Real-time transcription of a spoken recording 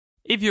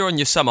if you're on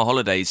your summer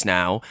holidays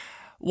now,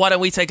 why don't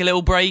we take a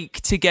little break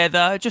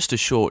together, just a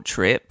short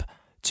trip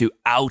to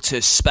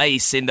outer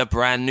space in the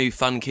brand new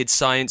Fun Kids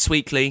Science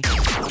Weekly.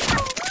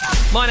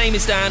 My name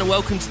is Dan and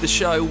welcome to the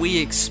show.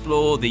 We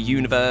explore the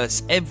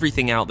universe,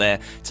 everything out there,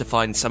 to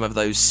find some of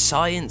those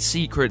science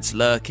secrets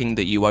lurking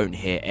that you won't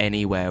hear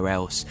anywhere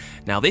else.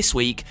 Now this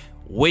week,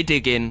 we're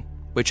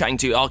chatting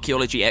to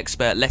archaeology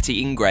expert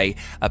Letty Ingray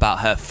about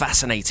her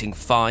fascinating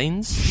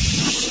finds.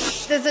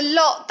 There's a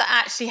lot that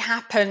actually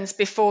happens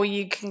before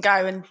you can go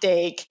and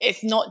dig.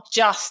 It's not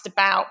just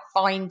about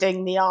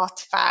finding the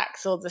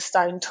artefacts or the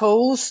stone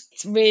tools.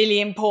 It's really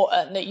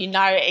important that you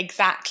know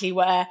exactly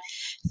where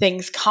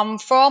things come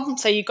from.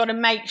 So you've got to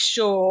make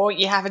sure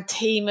you have a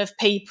team of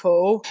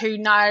people who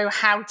know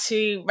how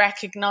to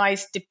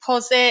recognise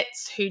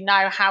deposits, who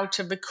know how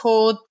to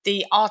record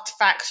the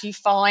artefacts you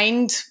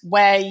find,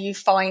 where you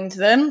find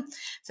them.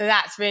 So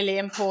that's really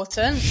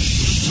important.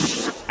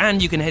 And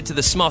you can head to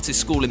the smartest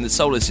school in the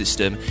solar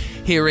system,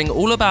 hearing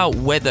all about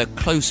weather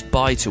close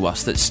by to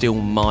us that's still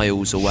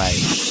miles away.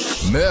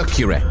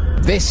 Mercury.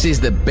 This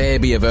is the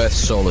baby of Earth's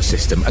solar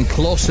system and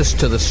closest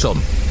to the sun.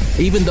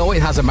 Even though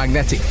it has a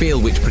magnetic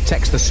field which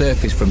protects the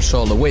surface from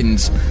solar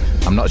winds,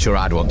 I'm not sure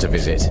I'd want to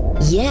visit.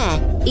 Yeah,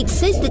 it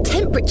says the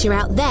temperature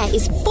out there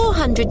is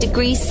 400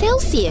 degrees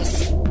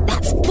Celsius.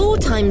 That's 4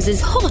 times as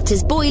hot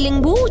as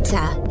boiling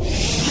water.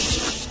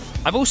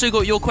 I've also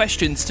got your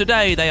questions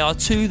today. They are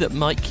 2 that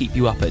might keep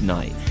you up at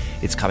night.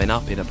 It's coming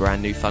up in a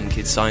brand new Fun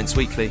Kids Science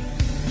Weekly.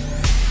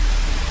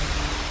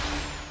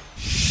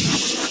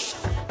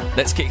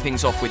 Let's kick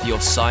things off with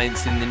your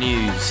science in the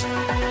news.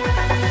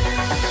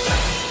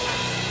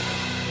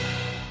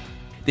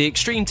 The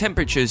extreme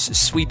temperatures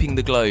sweeping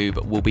the globe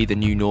will be the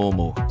new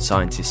normal,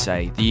 scientists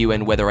say. The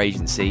UN Weather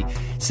Agency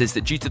says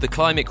that due to the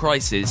climate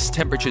crisis,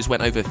 temperatures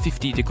went over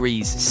 50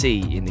 degrees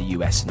C in the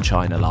US and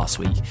China last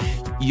week.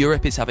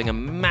 Europe is having a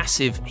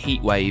massive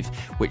heat wave,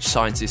 which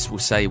scientists will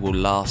say will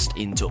last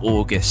into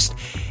August.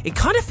 It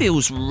kind of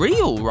feels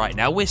real right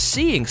now. We're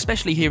seeing,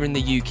 especially here in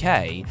the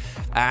UK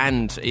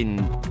and in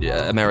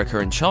America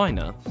and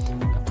China,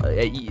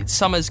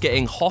 summer's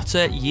getting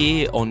hotter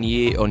year on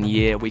year on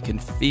year. We can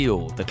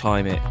feel the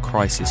climate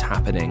crisis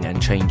happening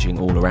and changing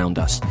all around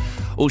us.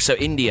 Also,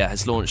 India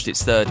has launched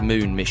its 3rd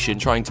moon mission,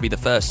 trying to be the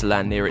first to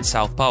land near its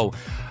South Pole.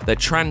 The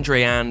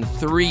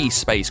Chandrayaan-3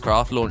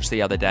 spacecraft launched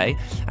the other day,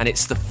 and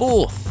it's the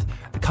 4th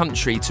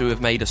country to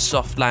have made a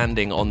soft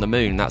landing on the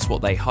moon. That's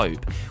what they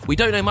hope. We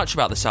don't know much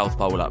about the South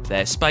Pole up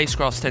there.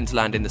 Spacecrafts tend to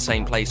land in the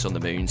same place on the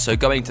moon, so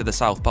going to the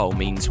South Pole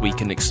means we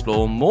can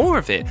explore more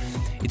of it.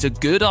 It's a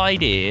good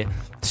idea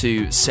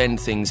to send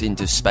things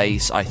into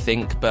space, I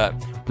think, but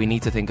we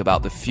need to think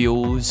about the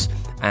fuels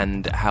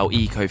and how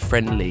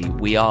eco-friendly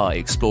we are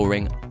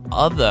exploring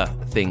other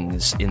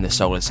things in the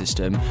solar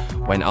system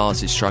when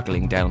ours is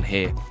struggling down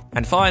here.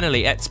 And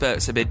finally,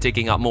 experts have been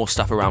digging up more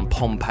stuff around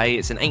Pompeii.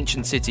 It's an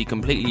ancient city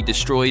completely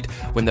destroyed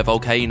when the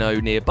volcano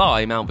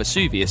nearby, Mount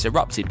Vesuvius,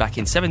 erupted back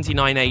in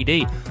 79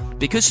 AD.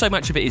 Because so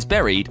much of it is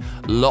buried,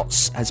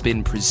 lots has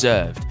been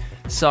preserved.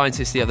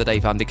 Scientists the other day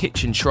found a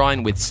kitchen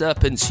shrine with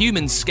serpents,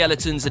 human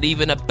skeletons, and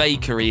even a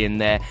bakery in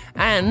there.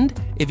 And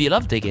if you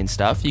love digging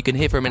stuff, you can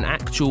hear from an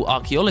actual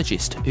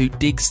archaeologist who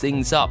digs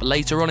things up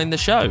later on in the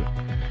show.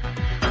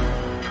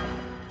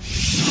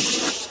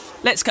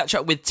 Let's catch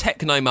up with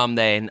Techno Mum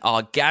then,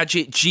 our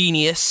gadget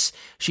genius.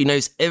 She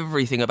knows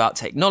everything about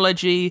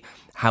technology,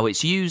 how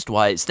it's used,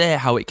 why it's there,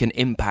 how it can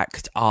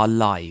impact our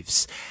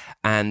lives.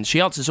 And she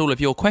answers all of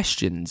your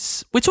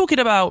questions. We're talking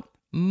about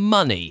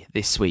money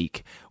this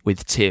week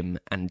with Tim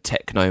and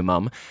Techno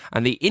Mum,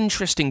 and the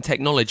interesting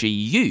technology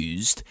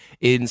used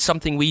in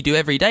something we do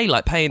every day,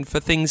 like paying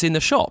for things in the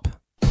shop.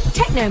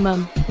 Techno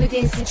Mum, with the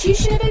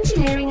Institution of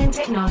Engineering and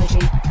Technology,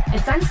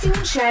 advancing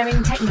and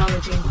sharing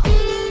technology.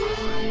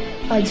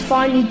 I'd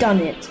finally done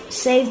it.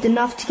 Saved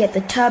enough to get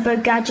the Turbo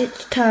Gadget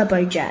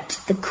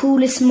Turbojet, the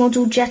coolest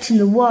model jet in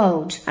the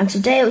world. And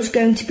today it was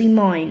going to be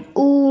mine,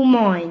 all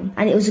mine.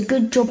 And it was a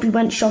good job we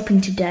went shopping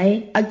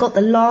today. I got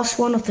the last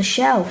one off the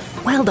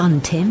shelf. Well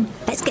done, Tim.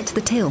 Let's get to the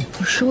till.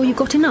 You sure you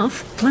got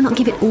enough? Why not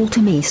give it all to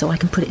me so I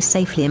can put it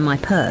safely in my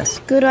purse?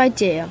 Good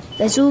idea.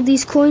 There's all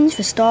these coins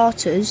for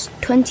starters.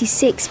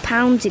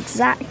 £26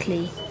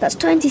 exactly. That's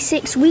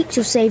 26 weeks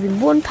of saving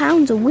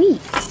 £1 a week.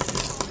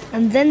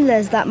 And then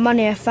there's that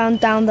money I found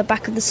down the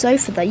back of the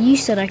sofa that you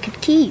said I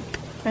could keep.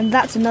 And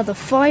that's another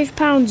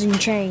 £5 in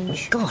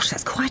change. Gosh,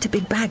 that's quite a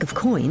big bag of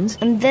coins.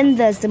 And then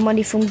there's the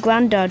money from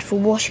Grandad for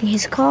washing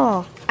his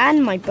car.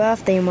 And my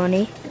birthday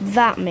money.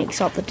 That makes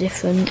up the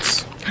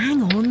difference.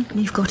 Hang on,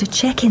 you've got a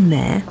cheque in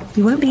there.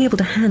 You won't be able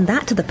to hand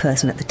that to the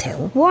person at the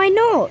till. Why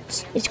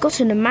not? It's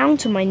got an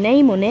amount and my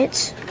name on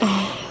it.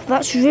 Oh,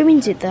 that's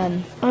ruined it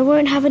then. I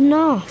won't have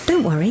enough.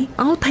 Don't worry,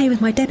 I'll pay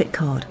with my debit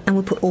card and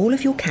we'll put all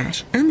of your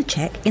cash and the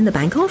cheque in the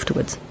bank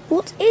afterwards.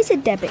 What is a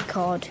debit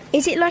card?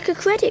 Is it like a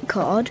credit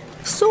card?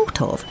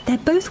 Sort of. They're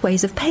both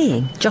ways of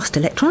paying, just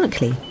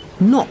electronically.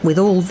 Not with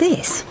all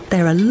this.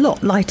 They're a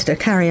lot lighter to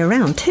carry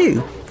around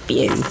too.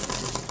 Phew.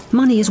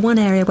 Money is one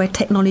area where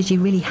technology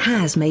really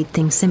has made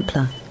things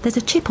simpler. There's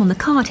a chip on the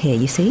card here,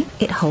 you see.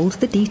 It holds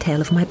the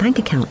detail of my bank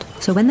account.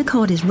 So when the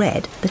card is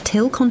read, the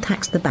till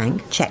contacts the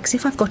bank, checks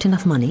if I've got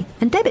enough money,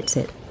 and debits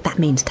it. That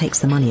means takes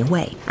the money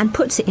away and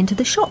puts it into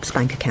the shop's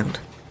bank account.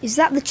 Is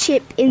that the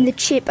chip in the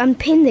chip and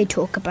pin they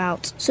talk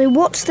about? So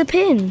what's the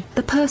pin?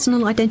 The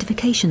personal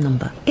identification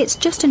number. It's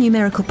just a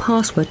numerical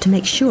password to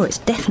make sure it's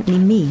definitely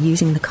me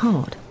using the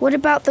card. What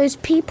about those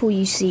people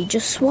you see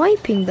just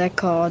swiping their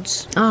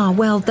cards?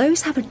 Well,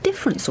 those have a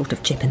different sort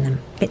of chip in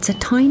them. It's a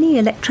tiny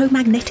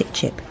electromagnetic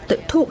chip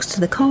that talks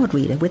to the card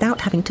reader without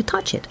having to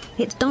touch it.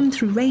 It's done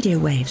through radio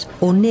waves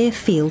or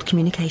near-field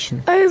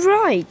communication. Oh,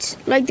 right.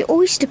 Like the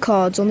Oyster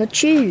cards on the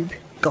tube.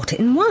 Got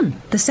it in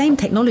one. The same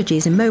technology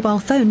is in mobile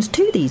phones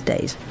too these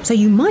days, so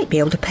you might be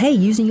able to pay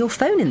using your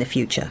phone in the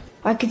future.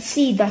 I could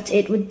see that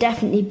it would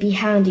definitely be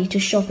handy to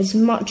shop as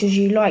much as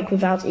you like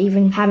without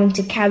even having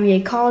to carry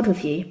a card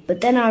with you.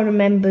 But then I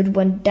remembered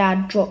when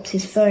Dad dropped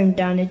his phone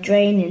down a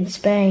drain in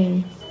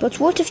Spain. But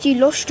what if you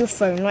lost your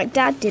phone like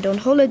Dad did on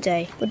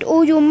holiday? Would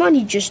all your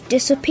money just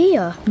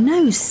disappear?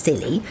 No,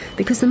 silly,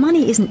 because the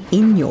money isn't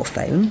in your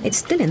phone, it's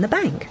still in the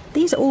bank.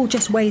 These are all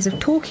just ways of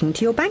talking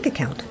to your bank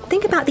account.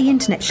 Think about the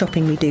internet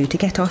shopping we do to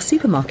get our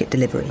supermarket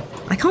delivery.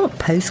 I can't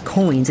post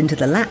coins into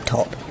the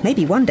laptop.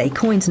 Maybe one day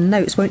coins and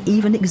notes won't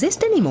even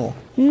exist anymore.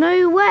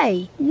 No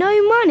way.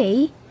 No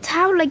money?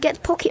 How will I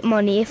get pocket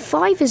money if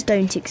fivers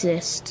don't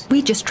exist?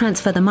 We just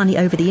transfer the money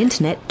over the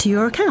internet to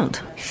your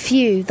account.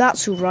 Phew,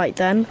 that's all right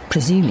then.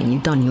 Presuming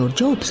you've done your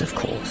jobs, of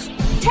course.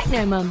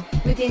 Techno Mum,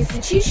 with the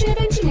Institution of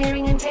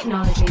Engineering and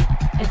Technology,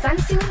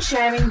 advancing and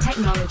sharing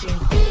technology.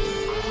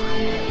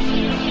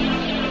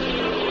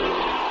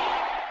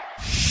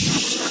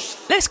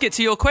 Let's get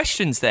to your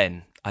questions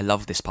then. I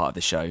love this part of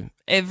the show.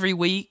 Every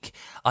week,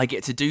 I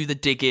get to do the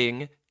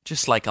digging,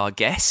 just like our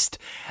guest,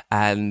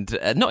 and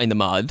not in the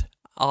mud.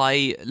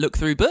 I look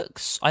through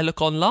books, I look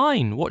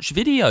online, watch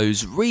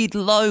videos, read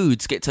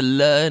loads, get to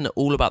learn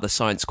all about the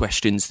science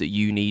questions that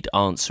you need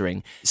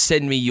answering.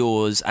 Send me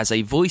yours as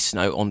a voice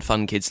note on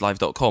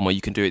funkidslive.com, or you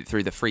can do it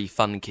through the free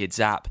Fun Kids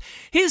app.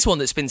 Here's one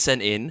that's been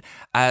sent in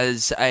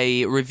as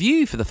a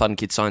review for the Fun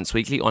Kids Science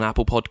Weekly on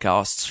Apple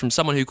Podcasts from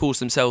someone who calls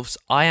themselves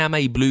I Am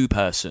a Blue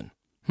Person.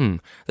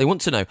 They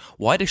want to know,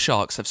 why do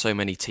sharks have so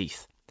many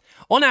teeth?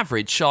 On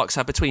average, sharks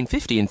have between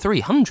 50 and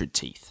 300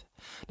 teeth.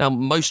 Now,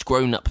 most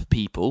grown-up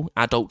people,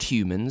 adult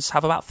humans,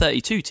 have about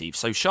 32 teeth,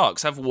 so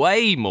sharks have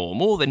way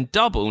more than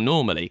double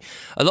normally.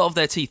 A lot of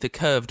their teeth are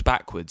curved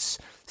backwards.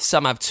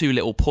 Some have two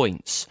little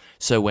points,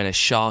 so when a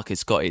shark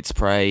has got its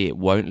prey, it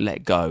won't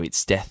let go.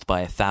 It's death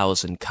by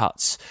 1,000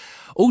 cuts.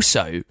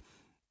 Also,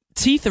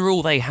 teeth are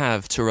all they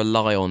have to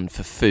rely on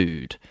for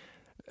food.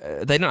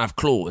 They don't have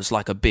claws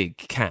like a big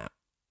cat.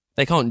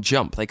 They can't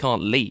jump, they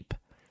can't leap,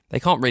 they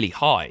can't really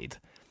hide.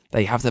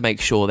 They have to make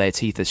sure their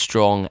teeth are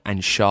strong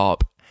and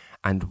sharp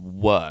and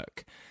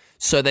work.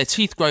 So their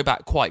teeth grow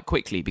back quite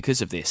quickly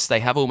because of this. They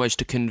have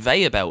almost a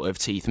conveyor belt of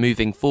teeth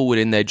moving forward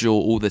in their jaw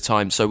all the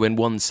time, so when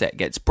one set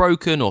gets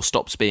broken or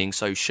stops being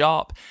so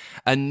sharp,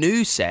 a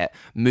new set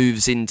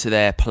moves into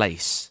their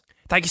place.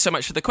 Thank you so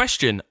much for the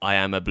question. I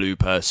Am a Blue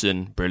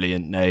Person.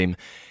 Brilliant name.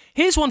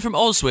 Here's one from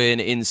Oswin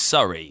in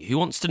Surrey, who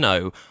wants to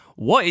know,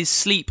 what is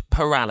sleep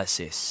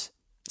paralysis?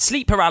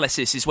 Sleep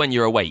paralysis is when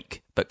you're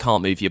awake, but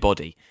can't move your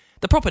body.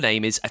 The proper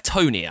name is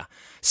atonia.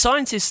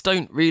 Scientists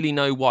don't really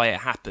know why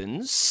it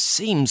happens.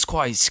 Seems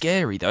quite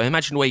scary though.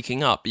 Imagine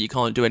waking up, but you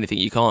can't do anything,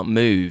 you can't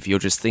move, you're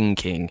just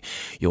thinking,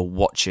 you're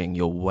watching,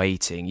 you're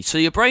waiting. So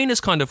your brain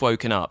has kind of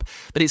woken up,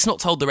 but it's not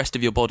told the rest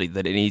of your body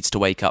that it needs to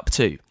wake up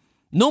too.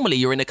 Normally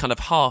you're in a kind of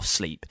half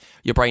sleep.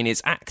 Your brain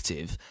is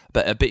active,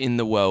 but a bit in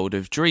the world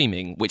of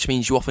dreaming, which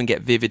means you often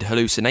get vivid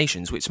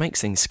hallucinations, which makes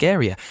things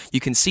scarier. You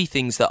can see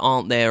things that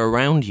aren't there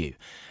around you.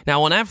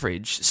 Now, on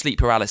average, sleep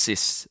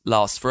paralysis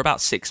lasts for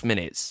about 6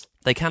 minutes.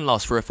 They can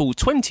last for a full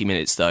 20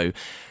 minutes, though,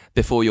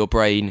 before your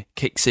brain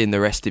kicks in the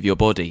rest of your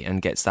body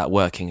and gets that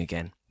working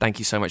again. Thank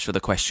you so much for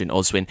the question,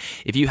 Oswin.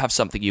 If you have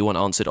something you want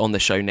answered on the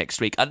show next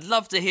week, I'd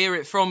love to hear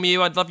it from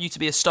you. I'd love you to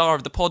be a star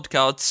of the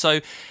podcast. So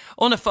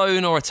on a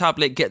phone or a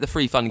tablet, get the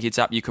free Fun Kids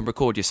app. You can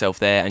record yourself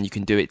there, and you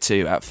can do it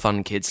too at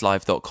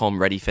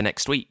funkidslive.com, ready for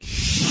next week.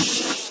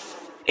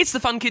 It's the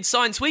Fun Kids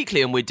Science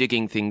Weekly, and we're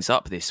digging things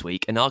up this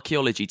week. An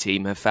archaeology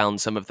team have found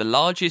some of the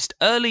largest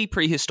early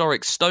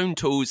prehistoric stone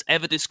tools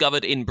ever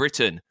discovered in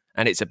Britain.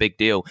 And it's a big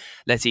deal.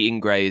 Letty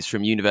Ingray is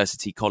from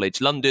University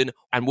College London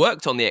and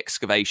worked on the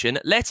excavation.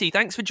 Letty,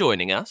 thanks for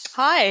joining us.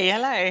 Hi,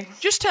 hello.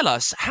 Just tell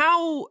us,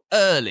 how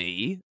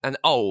early and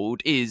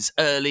old is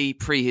early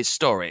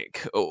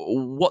prehistoric?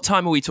 What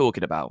time are we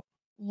talking about?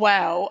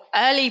 Well,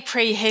 early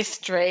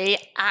prehistory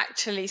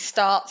actually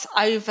starts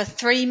over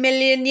 3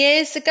 million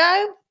years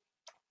ago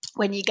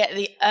when you get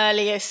the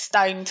earliest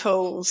stone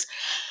tools.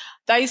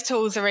 Those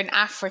tools are in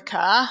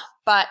Africa,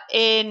 but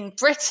in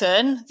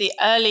Britain, the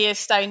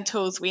earliest stone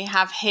tools we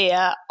have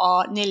here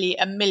are nearly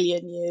 1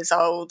 million years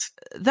old.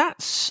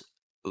 That's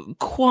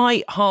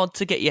quite hard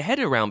to get your head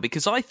around,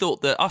 because I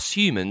thought that us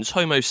humans,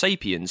 Homo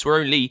sapiens, were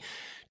only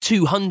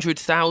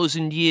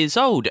 200,000 years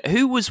old.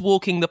 Who was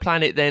walking the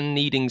planet then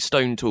needing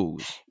stone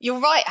tools?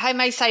 You're right,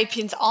 Homo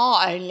sapiens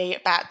are only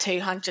about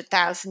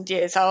 200,000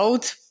 years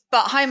old.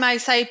 But Homo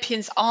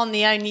sapiens aren't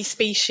the only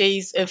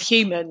species of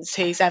humans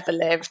who's ever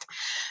lived.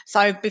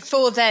 So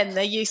before then,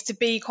 there used to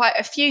be quite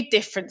a few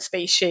different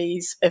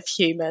species of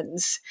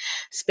humans.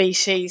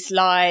 Species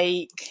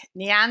like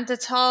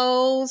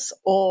Neanderthals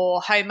or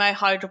Homo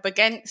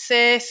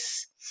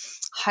heidelbergensis,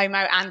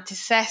 Homo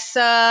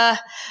antecessor,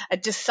 are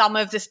just some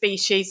of the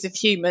species of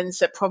humans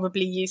that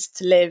probably used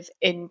to live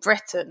in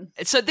Britain.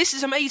 So this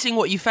is amazing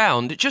what you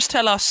found. Just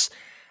tell us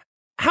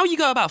how you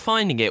go about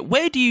finding it.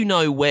 Where do you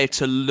know where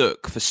to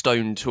look for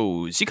stone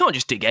tools? You can't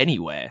just dig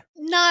anywhere.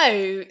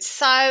 No.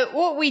 So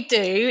what we do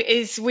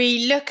is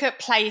we look at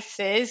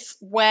places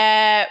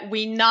where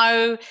we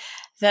know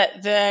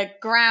that the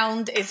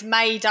ground is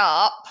made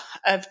up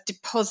of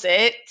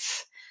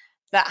deposits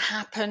that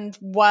happened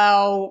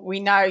while we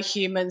know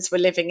humans were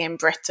living in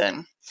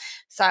Britain.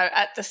 So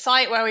at the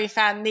site where we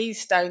found these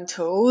stone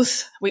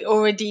tools, we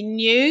already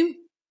knew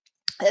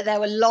that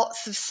there were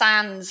lots of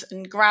sands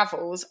and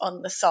gravels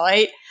on the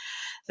site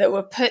that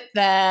were put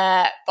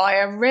there by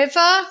a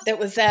river that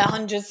was there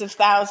hundreds of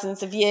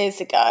thousands of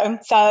years ago.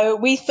 So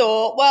we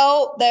thought,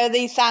 well, there are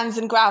these sands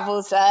and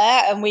gravels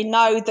there, and we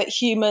know that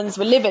humans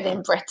were living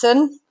in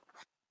Britain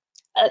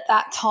at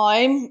that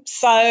time.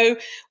 So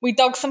we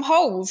dug some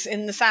holes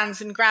in the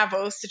sands and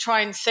gravels to try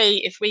and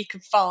see if we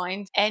could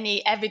find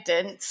any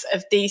evidence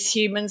of these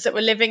humans that were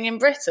living in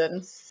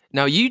Britain.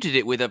 Now, you did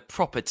it with a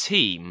proper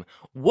team.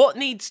 What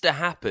needs to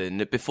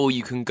happen before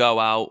you can go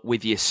out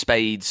with your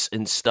spades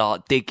and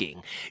start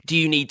digging? Do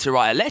you need to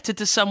write a letter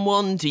to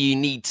someone? Do you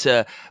need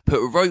to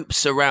put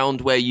ropes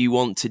around where you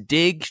want to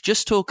dig?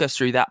 Just talk us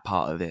through that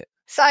part of it.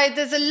 So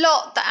there's a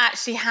lot that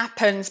actually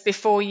happens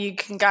before you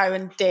can go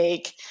and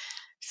dig.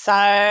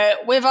 So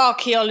with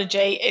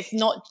archaeology, it's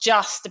not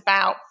just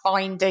about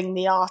finding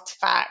the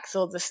artifacts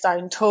or the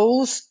stone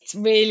tools. It's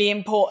really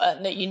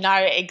important that you know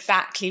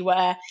exactly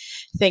where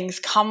things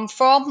come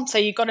from. So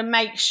you've got to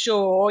make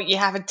sure you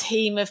have a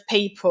team of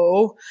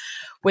people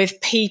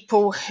with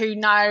people who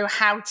know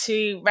how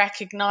to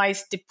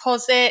recognise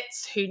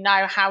deposits, who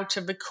know how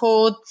to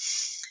record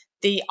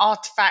the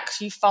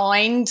artifacts you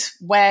find,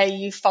 where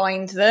you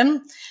find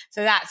them.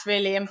 So that's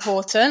really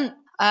important.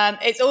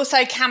 It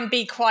also can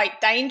be quite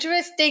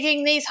dangerous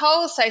digging these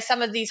holes. So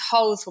some of these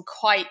holes were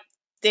quite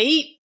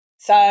deep,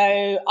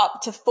 so up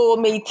to 4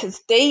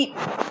 meters deep.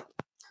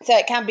 So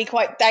it can be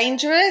quite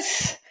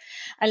dangerous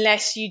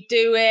unless you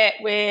do it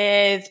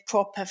with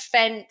proper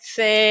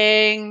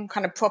fencing,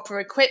 kind of proper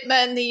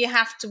equipment that you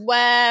have to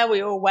wear.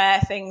 We all wear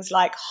things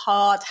like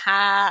hard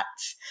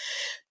hats,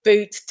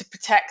 boots to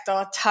protect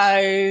our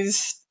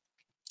toes,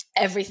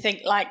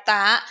 everything like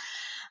that.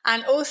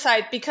 And also,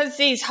 because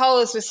these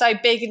holes were so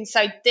big and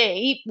so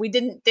deep, we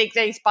didn't dig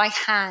these by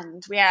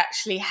hand. We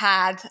actually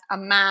had a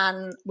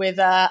man with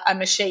a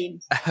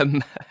machine.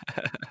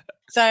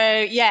 So,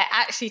 yeah, it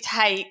actually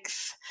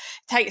takes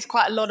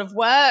quite a lot of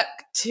work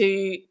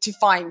to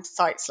find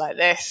sites like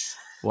this.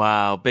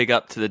 Wow, big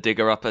up to the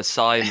digger-upper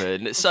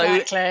Simon. So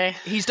Exactly.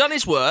 He's done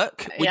his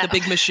work with the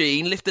big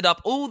machine, lifted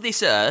up all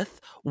this earth.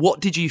 What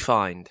did you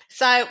find?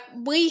 So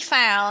we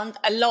found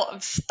a lot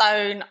of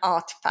stone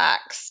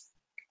artifacts.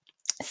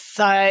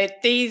 So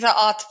these are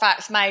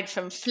artifacts made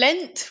from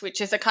flint, which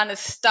is a kind of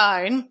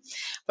stone,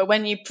 but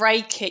when you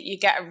break it, you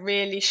get a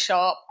really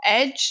sharp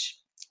edge.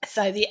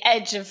 So the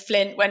edge of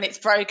flint, when it's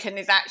broken,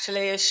 is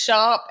actually as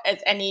sharp as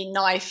any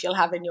knife you'll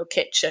have in your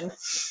kitchen.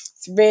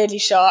 It's really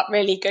sharp,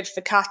 really good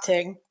for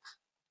cutting.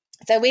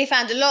 So we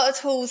found a lot of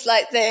tools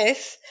like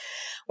this,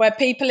 where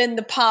people in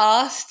the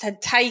past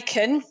had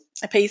taken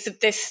a piece of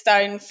this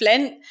stone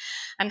flint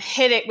and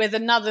hit it with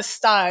another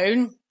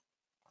stone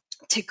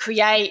to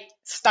create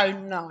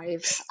stone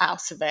knives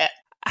out of it.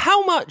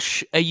 How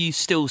much are you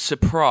still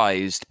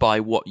surprised by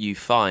what you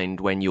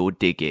find when you're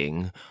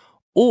digging?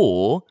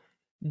 Or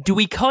do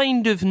we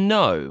kind of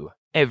know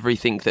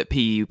everything that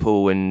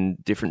people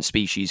and different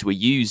species were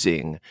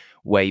using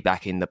way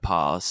back in the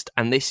past,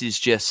 and this is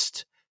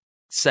just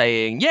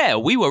saying, yeah,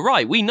 we were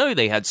right, we know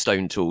they had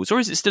stone tools? Or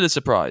is it still a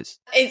surprise?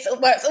 It's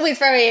always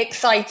very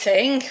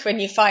exciting when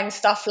you find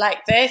stuff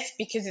like this,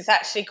 because it's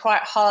actually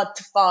quite hard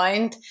to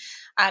find.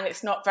 And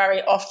it's not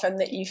very often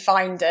that you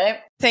find it.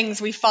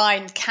 Things we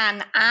find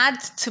can add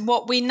to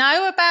what we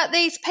know about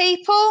these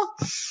people.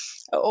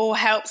 It all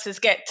helps us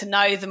get to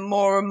know them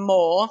more and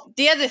more.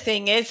 The other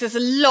thing is there's a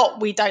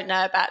lot we don't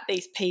know about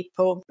these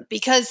people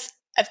because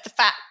of the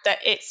fact that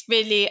it's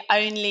really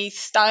only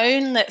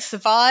stone that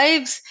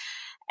survives.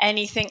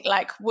 Anything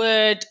like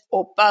wood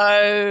or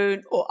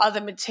bone or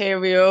other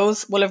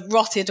materials will have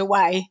rotted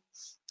away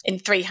in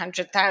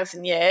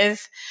 300,000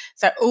 years.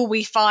 So all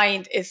we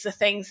find is the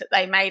things that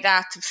they made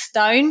out of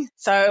stone.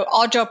 So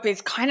our job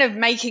is kind of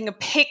making a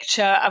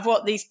picture of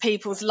what these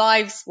people's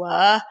lives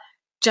were,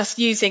 just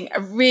using a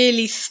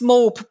really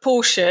small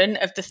proportion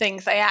of the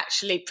things they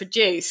actually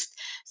produced.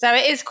 So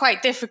it is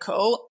quite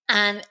difficult,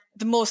 and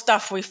the more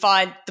stuff we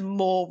find, the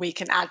more we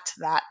can add to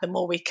that, the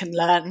more we can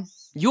learn.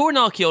 You're an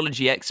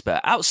archaeology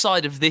expert.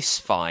 Outside of this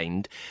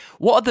find,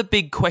 what are the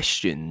big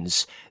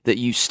questions that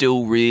you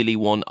still really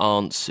want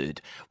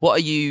answered?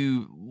 What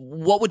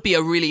would be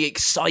a really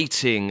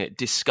exciting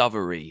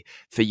discovery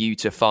for you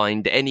to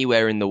find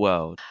anywhere in the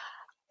world?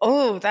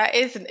 Oh, that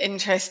is an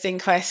interesting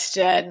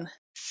question.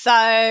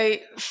 So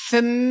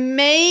for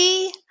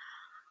me,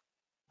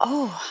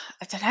 I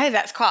don't know,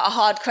 that's quite a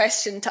hard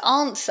question to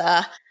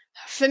answer.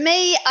 For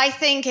me, I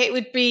think it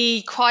would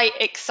be quite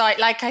exciting.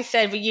 Like I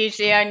said, we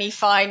usually only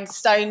find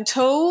stone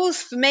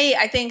tools. For me,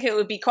 I think it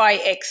would be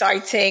quite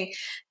exciting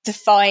to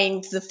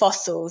find the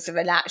fossils of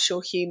an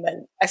actual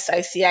human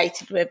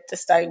associated with the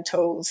stone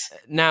tools.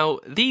 Now,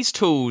 these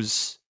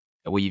tools,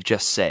 well, you've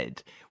just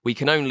said, we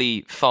can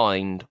only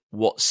find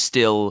what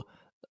still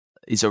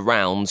is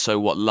around, so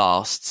what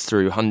lasts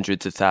through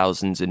hundreds of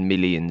thousands and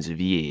millions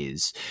of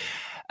years.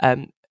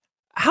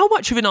 How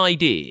much of an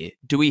idea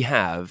do we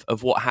have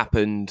of what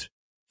happened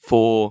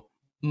for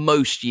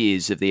most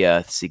years of the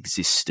Earth's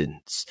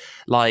existence?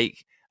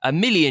 Like 1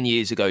 million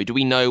years ago, do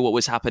we know what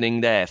was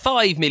happening there?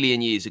 5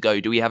 million years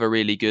ago, do we have a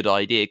really good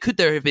idea? Could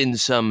there have been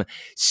some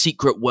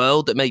secret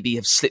world that maybe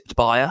have slipped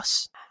by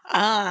us?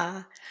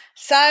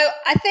 So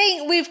I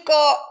think we've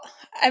got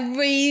a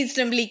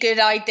reasonably good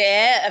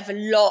idea of a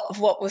lot of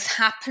what was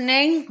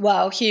happening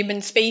while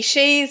human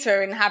species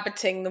were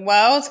inhabiting the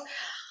world.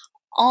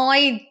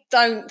 I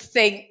don't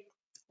think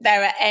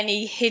there are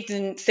any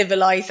hidden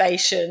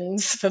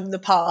civilizations from the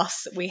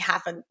past that we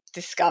haven't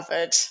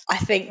discovered. I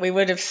think we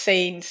would have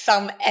seen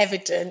some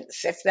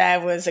evidence if there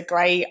was a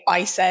great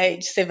Ice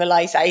Age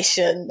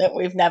civilization that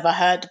we've never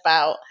heard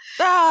about.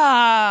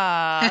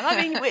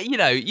 I mean,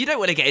 you don't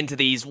want to get into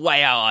these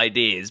way out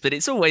ideas, but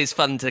it's always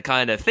fun to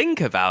kind of think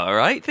about, all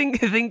right?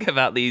 Think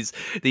about these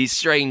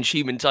strange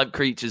human type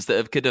creatures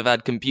that could have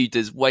had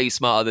computers way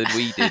smarter than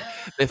we did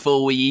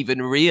before we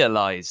even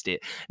realized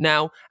it.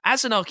 Now,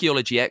 as an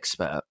archaeology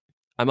expert,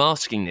 I'm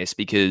asking this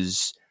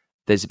because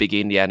there's a big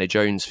Indiana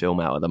Jones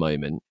film out at the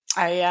moment.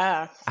 Oh,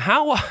 yeah.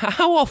 How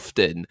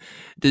often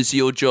does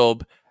your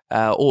job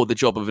or the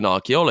job of an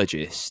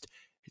archaeologist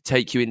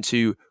take you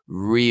into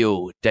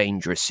real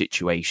dangerous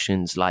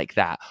situations like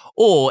that?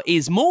 Or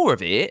is more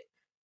of it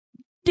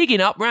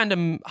digging up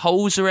random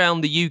holes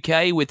around the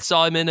UK with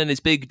Simon and his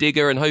big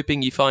digger and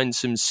hoping you find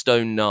some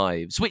stone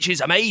knives, which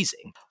is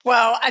amazing?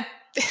 Well,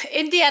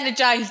 Indiana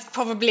Jones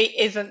probably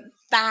isn't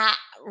that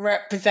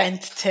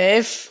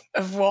representative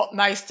of what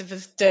most of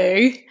us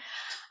do.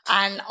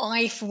 And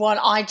for one,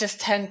 I just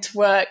tend to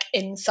work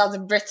in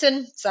southern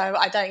Britain, so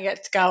I don't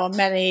get to go on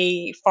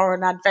many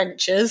foreign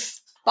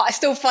adventures. But I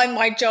still find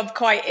my job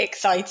quite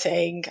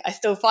exciting. I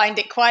still find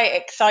it quite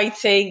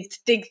exciting to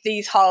dig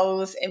these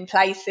holes in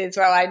places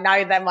where I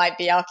know there might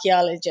be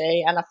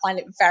archaeology, and I find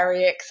it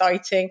very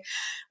exciting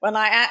when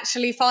I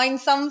actually find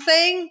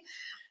something.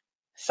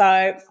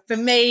 So for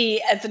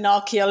me as an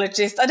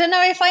archaeologist, I don't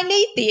know if I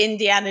need the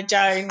Indiana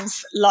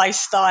Jones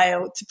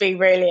lifestyle to be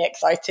really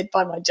excited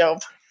by my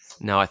job.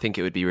 No, I think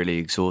it would be really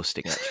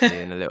exhausting,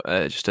 actually,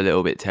 and just a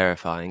little bit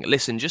terrifying.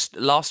 Listen, just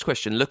last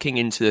question, looking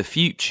into the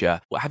future,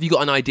 have you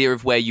got an idea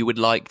of where you would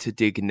like to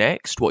dig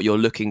next, what you're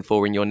looking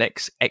for in your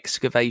next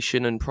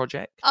excavation and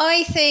project?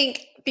 I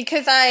think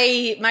because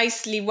I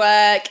mostly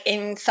work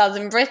in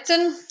southern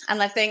Britain, and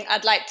I think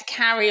I'd like to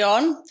carry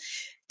on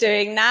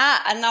doing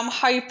that, and I'm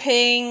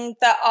hoping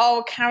that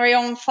I'll carry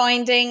on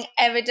finding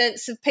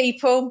evidence of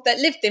people that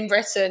lived in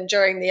Britain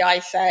during the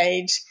Ice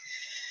Age.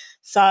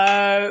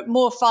 So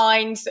more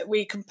finds that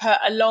we can put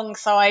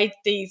alongside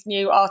these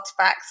new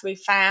artefacts we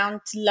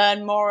found to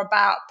learn more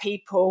about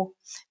people,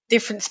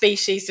 different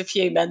species of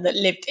human that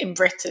lived in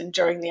Britain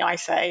during the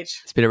Ice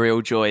Age. It's been a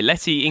real joy.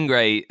 Letty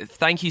Ingray,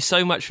 thank you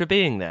so much for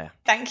being there.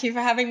 Thank you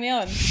for having me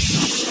on.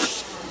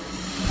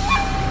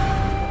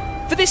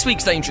 For this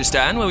week's Dangerous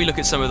Dan, where we look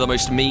at some of the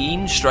most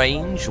mean,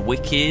 strange,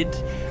 wicked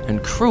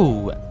and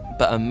cruel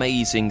but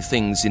amazing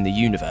things in the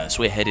universe,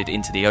 we're headed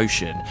into the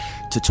ocean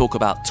to talk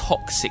about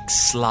toxic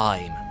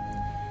slime.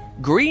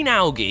 Green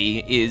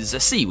algae is a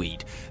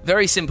seaweed,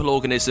 very simple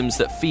organisms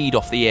that feed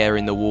off the air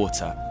in the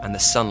water and the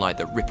sunlight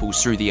that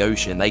ripples through the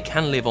ocean. They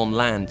can live on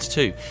land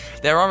too.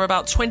 There are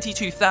about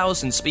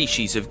 22,000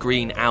 species of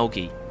green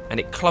algae, and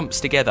it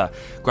clumps together,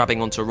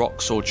 grabbing onto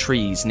rocks or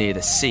trees near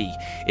the sea.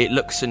 It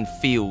looks and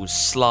feels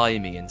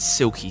slimy and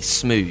silky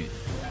smooth.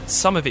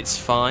 Some of it's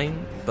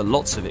fine, but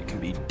lots of it can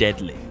be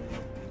deadly.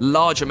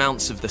 Large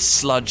amounts of the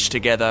sludge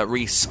together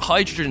release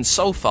hydrogen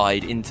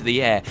sulfide into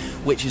the air,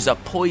 which is a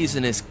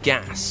poisonous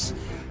gas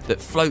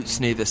that floats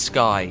near the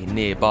sky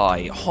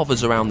nearby,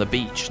 hovers around the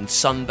beach, and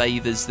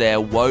sunbathers there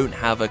won't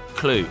have a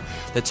clue.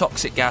 The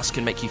toxic gas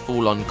can make you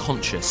fall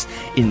unconscious.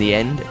 In the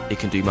end, it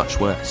can do much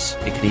worse.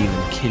 It can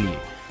even kill you.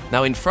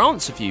 Now, in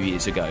France a few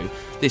years ago,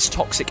 this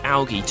toxic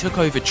algae took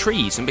over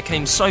trees and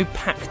became so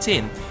packed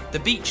in the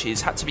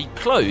beaches had to be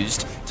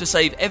closed to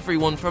save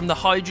everyone from the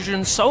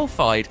hydrogen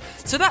sulfide.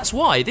 So that's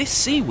why this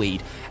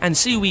seaweed, and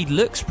seaweed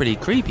looks pretty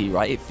creepy,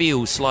 right? It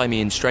feels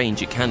slimy and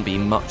strange. It can be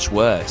much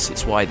worse.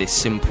 It's why this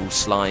simple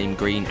slime,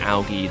 green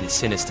algae, this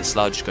sinister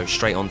sludge goes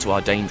straight onto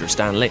our dangerous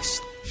Dan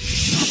list.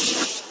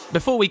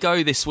 Before we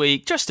go this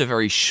week, just a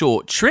very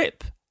short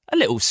trip, a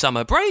little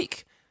summer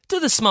break to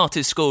the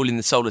smartest school in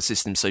the solar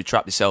system, so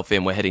trap yourself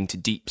in. We're heading to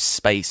Deep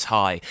Space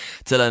High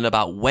to learn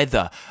about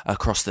weather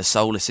across the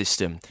solar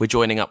system. We're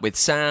joining up with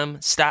Sam,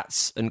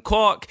 Stats and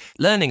Quark,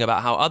 learning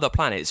about how other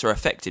planets are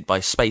affected by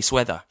space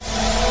weather.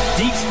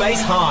 Deep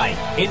Space High,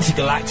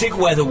 Intergalactic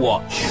Weather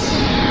Watch.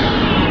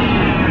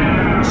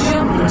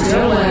 Jump into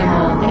a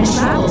wormhole and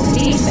travel to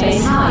Deep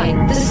Space High,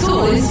 the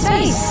school in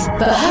space.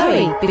 But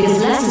hurry,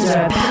 because lessons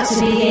are about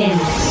to begin.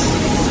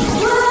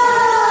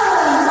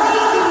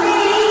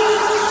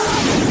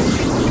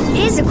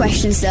 Here's a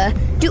question, sir.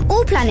 Do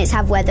all planets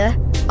have weather?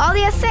 Are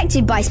they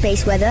affected by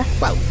space weather?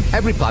 Well,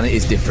 every planet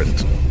is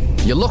different.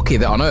 You're lucky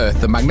that on Earth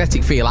the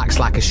magnetic field acts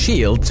like a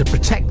shield to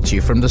protect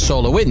you from the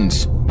solar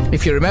winds.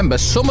 If you remember,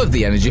 some of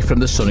the energy from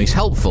the sun is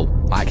helpful,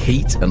 like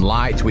heat and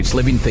light, which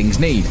living things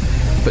need.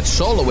 But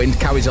solar wind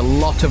carries a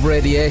lot of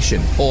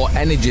radiation, or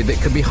energy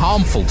that can be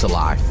harmful to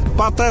life.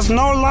 But there's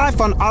no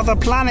life on other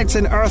planets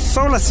in Earth's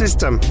solar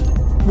system.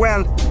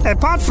 Well,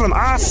 apart from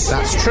us.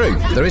 That's true.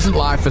 There isn't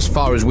life as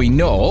far as we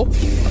know,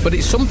 but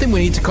it's something we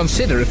need to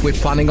consider if we're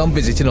planning on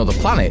visiting other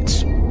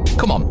planets.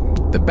 Come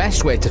on, the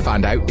best way to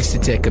find out is to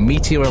take a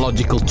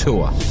meteorological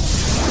tour.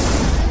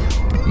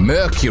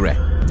 Mercury.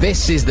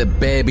 This is the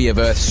baby of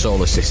Earth's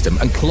solar system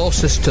and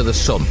closest to the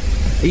sun.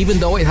 Even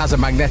though it has a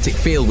magnetic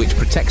field which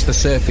protects the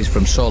surface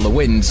from solar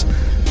winds,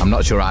 I'm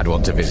not sure I'd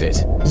want to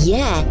visit.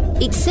 Yeah,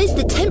 it says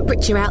the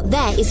temperature out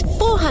there is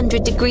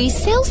 400 degrees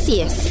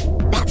Celsius.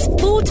 That's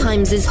 4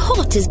 times as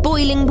hot as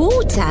boiling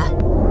water.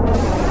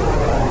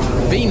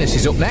 Venus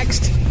is up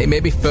next. It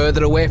may be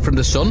further away from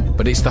the sun,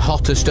 but it's the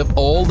hottest of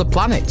all the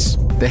planets.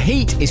 The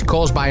heat is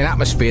caused by an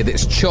atmosphere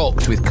that's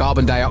choked with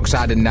carbon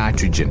dioxide and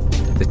nitrogen.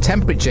 The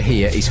temperature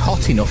here is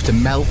hot enough to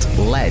melt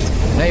lead.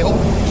 Hey up,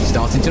 it's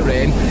starting to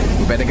rain.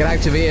 We better get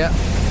out of here.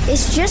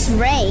 It's just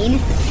rain.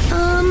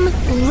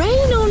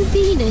 Rain on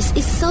Venus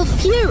is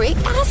sulfuric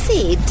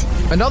acid.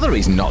 Another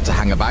reason not to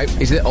hang about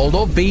is that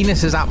although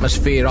Venus's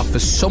atmosphere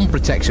offers some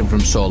protection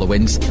from solar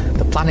winds,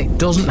 the planet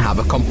doesn't have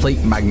a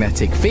complete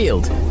magnetic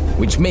field,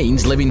 which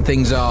means living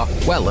things are,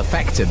 well,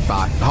 affected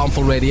by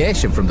harmful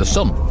radiation from the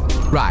sun.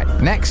 Right,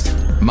 next,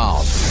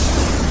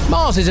 Mars.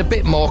 Mars is a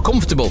bit more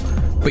comfortable,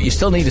 but you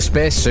still need a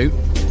spacesuit.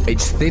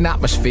 Its thin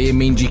atmosphere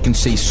means you can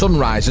see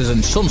sunrises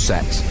and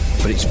sunsets,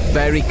 but it's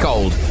very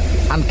cold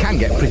and can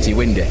get pretty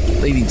windy,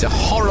 leading to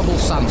horrible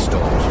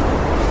sandstorms.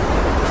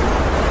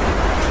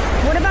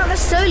 What about the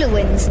solar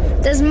winds?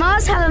 Does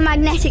Mars have a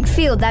magnetic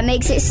field that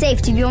makes it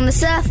safe to be on the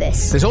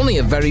surface? There's only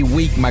a very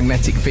weak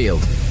magnetic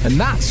field, and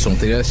that's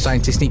something Earth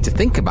scientists need to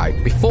think about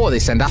before they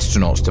send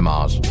astronauts to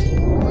Mars.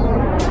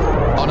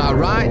 On our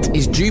right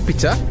is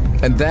Jupiter,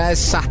 and there's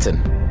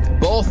Saturn.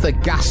 Both are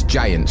gas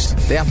giants.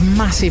 They have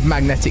massive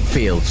magnetic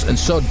fields and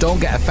so don't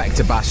get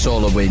affected by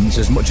solar winds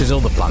as much as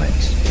other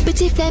planets.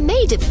 But if they're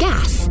made of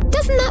gas,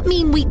 doesn't that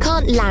mean we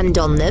can't land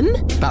on them?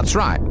 That's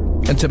right.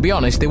 And to be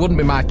honest, they wouldn't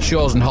be my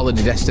chosen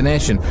holiday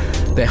destination.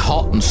 They're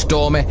hot and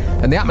stormy,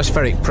 and the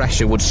atmospheric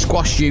pressure would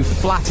squash you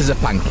flat as a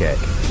pancake.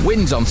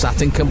 Winds on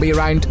Saturn can be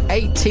around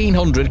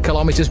 1,800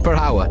 kilometres per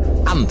hour,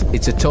 and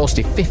it's a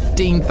toasty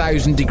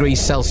 15,000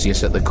 degrees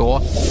Celsius at the core.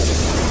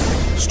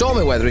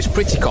 Stormy weather is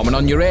pretty common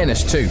on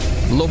Uranus too.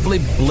 Lovely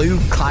blue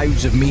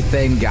clouds of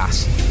methane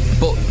gas.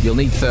 But you'll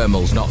need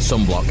thermals, not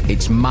sunblock.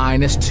 It's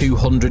minus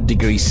 200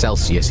 degrees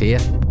Celsius here.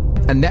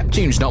 And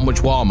Neptune's not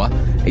much warmer.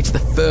 It's the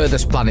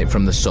furthest planet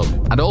from the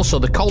sun, and also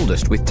the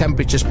coldest, with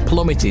temperatures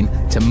plummeting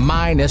to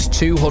minus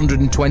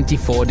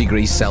 224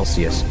 degrees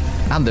Celsius.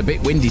 And a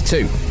bit windy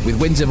too, with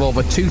winds of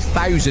over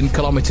 2,000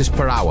 kilometres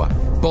per hour.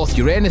 Both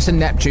Uranus and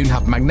Neptune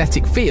have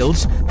magnetic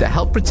fields that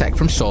help protect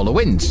from solar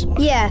winds.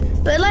 Yeah,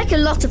 but like a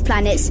lot of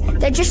planets,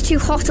 they're just too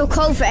hot or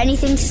cold for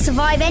anything to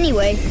survive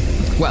anyway.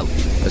 Well,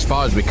 as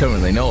far as we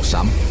currently know,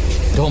 Sam.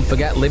 Don't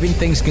forget, living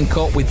things can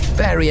cope with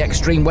very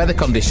extreme weather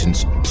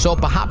conditions, so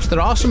perhaps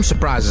there are some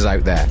surprises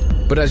out there.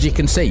 But as you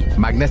can see,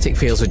 magnetic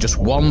fields are just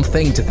one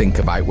thing to think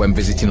about when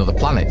visiting other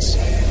planets.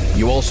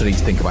 You also need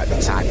to think about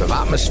the type of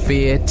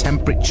atmosphere,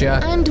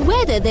 temperature... and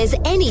whether there's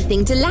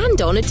anything to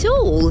land on at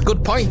all.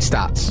 Good point,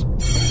 Stats.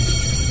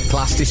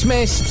 Class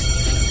dismissed.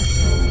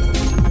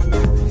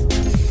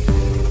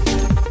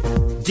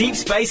 Deep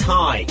Space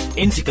High,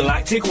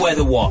 Intergalactic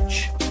Weather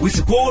Watch. With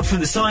support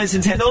from the Science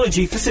and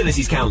Technology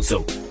Facilities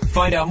Council.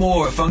 Find out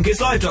more at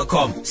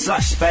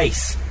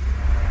funkidslive.com/space.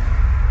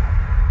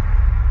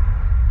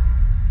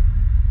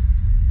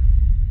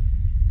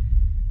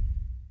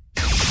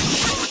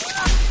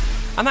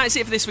 And that's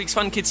it for this week's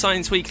Fun Kids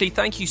Science Weekly.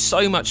 Thank you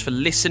so much for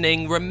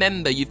listening.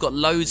 Remember, you've got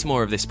loads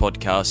more of this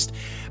podcast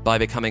by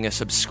becoming a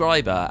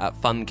subscriber at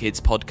Fun Kids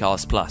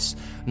Podcast Plus.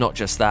 Not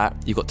just that,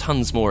 you've got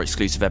tons more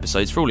exclusive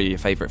episodes for all of your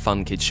favourite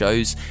Fun Kids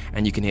shows,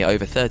 and you can hear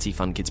over 30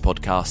 Fun Kids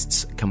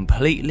podcasts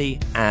completely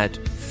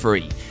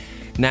ad-free.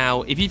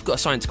 Now, if you've got a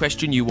science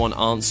question you want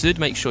answered,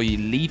 make sure you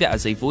leave it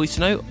as a voice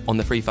note on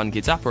the free Fun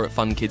Kids app or at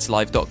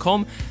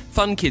funkidslive.com.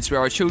 Fun Kids, we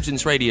are a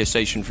children's radio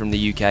station from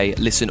the UK.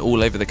 Listen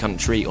all over the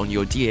country on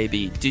your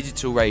DAB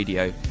digital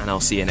radio, and I'll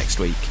see you next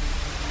week.